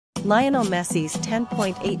Lionel Messi's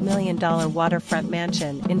 $10.8 million waterfront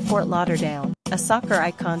mansion in Fort Lauderdale, a soccer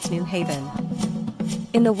icon's new haven.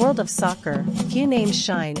 In the world of soccer, few names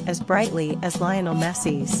shine as brightly as Lionel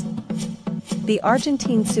Messi's. The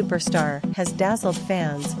Argentine superstar has dazzled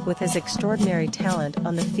fans with his extraordinary talent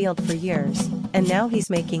on the field for years, and now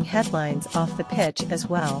he's making headlines off the pitch as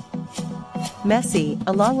well. Messi,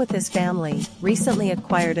 along with his family, recently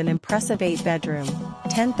acquired an impressive 8-bedroom,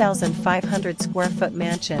 10,500-square-foot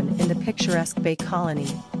mansion in the picturesque Bay Colony,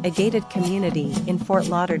 a gated community in Fort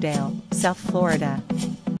Lauderdale, South Florida.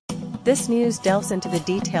 This news delves into the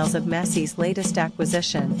details of Messi's latest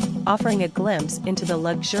acquisition, offering a glimpse into the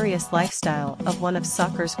luxurious lifestyle of one of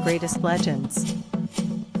soccer's greatest legends.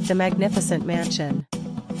 The magnificent mansion.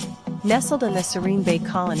 Nestled in the serene Bay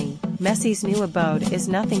Colony, Messi's new abode is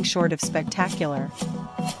nothing short of spectacular.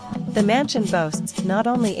 The mansion boasts not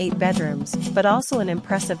only 8 bedrooms but also an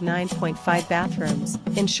impressive 9.5 bathrooms,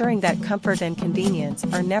 ensuring that comfort and convenience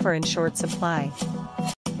are never in short supply.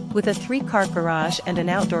 With a 3-car garage and an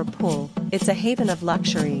outdoor pool, it's a haven of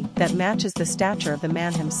luxury that matches the stature of the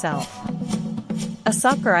man himself. A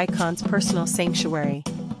soccer icon's personal sanctuary.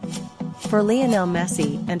 For Lionel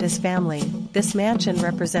Messi and his family, this mansion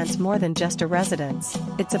represents more than just a residence,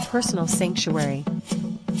 it's a personal sanctuary.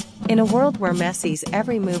 In a world where Messi's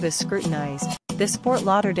every move is scrutinized, this Fort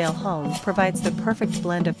Lauderdale home provides the perfect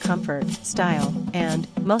blend of comfort, style, and,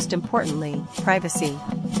 most importantly, privacy.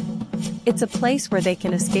 It's a place where they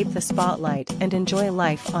can escape the spotlight and enjoy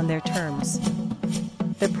life on their terms.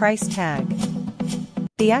 The price tag.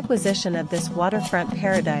 The acquisition of this waterfront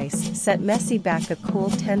paradise set Messi back a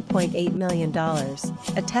cool $10.8 million,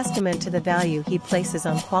 a testament to the value he places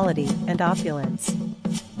on quality and opulence.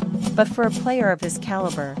 But for a player of his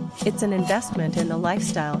caliber, it's an investment in the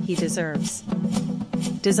lifestyle he deserves.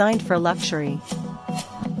 Designed for luxury.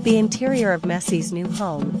 The interior of Messi's new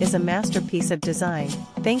home is a masterpiece of design,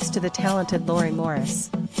 thanks to the talented Lori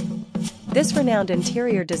Morris. This renowned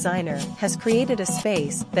interior designer has created a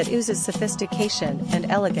space that oozes sophistication and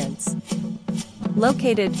elegance.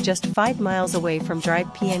 Located just 5 miles away from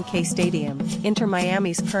PNK Stadium, Inter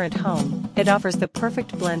Miami's current home, it offers the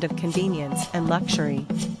perfect blend of convenience and luxury.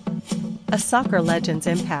 A soccer legend's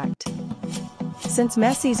impact. Since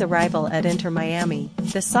Messi's arrival at Inter Miami,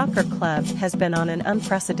 the soccer club has been on an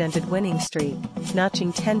unprecedented winning streak,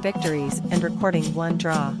 notching 10 victories and recording 1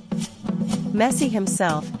 draw. Messi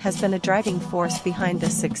himself has been a driving force behind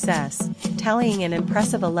this success, tallying an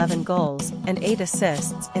impressive 11 goals and 8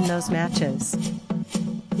 assists in those matches.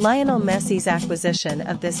 Lionel Messi's acquisition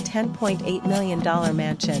of this $10.8 million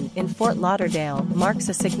mansion in Fort Lauderdale marks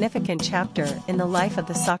a significant chapter in the life of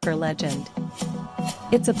the soccer legend.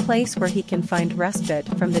 It's a place where he can find respite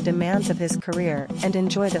from the demands of his career and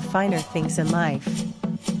enjoy the finer things in life.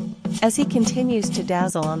 As he continues to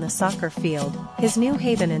dazzle on the soccer field, his new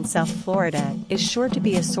haven in South Florida is sure to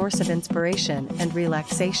be a source of inspiration and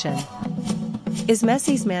relaxation. Is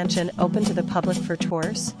Messi's mansion open to the public for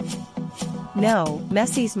tours? No,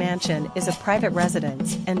 Messi's mansion is a private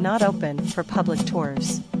residence and not open for public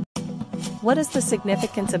tours. What is the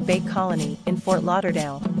significance of Bay Colony in Fort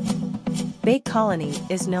Lauderdale? Bay Colony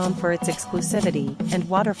is known for its exclusivity and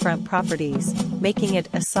waterfront properties, making it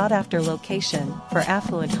a sought-after location for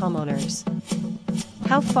affluent homeowners.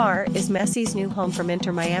 How far is Messi's new home from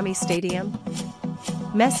Inter Miami Stadium?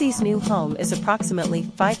 Messi's new home is approximately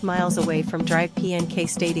 5 miles away from PNK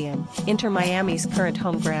Stadium, Inter Miami's current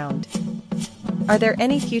home ground. Are there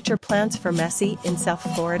any future plans for Messi in South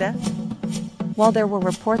Florida? While there were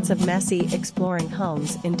reports of Messi exploring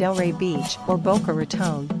homes in Delray Beach or Boca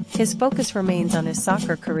Raton, his focus remains on his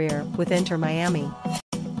soccer career with Inter Miami.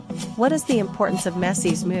 What is the importance of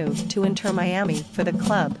Messi's move to Inter Miami for the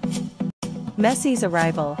club? Messi's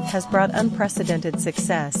arrival has brought unprecedented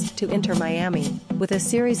success to Inter Miami, with a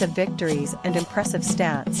series of victories and impressive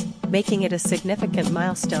stats, making it a significant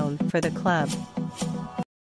milestone for the club.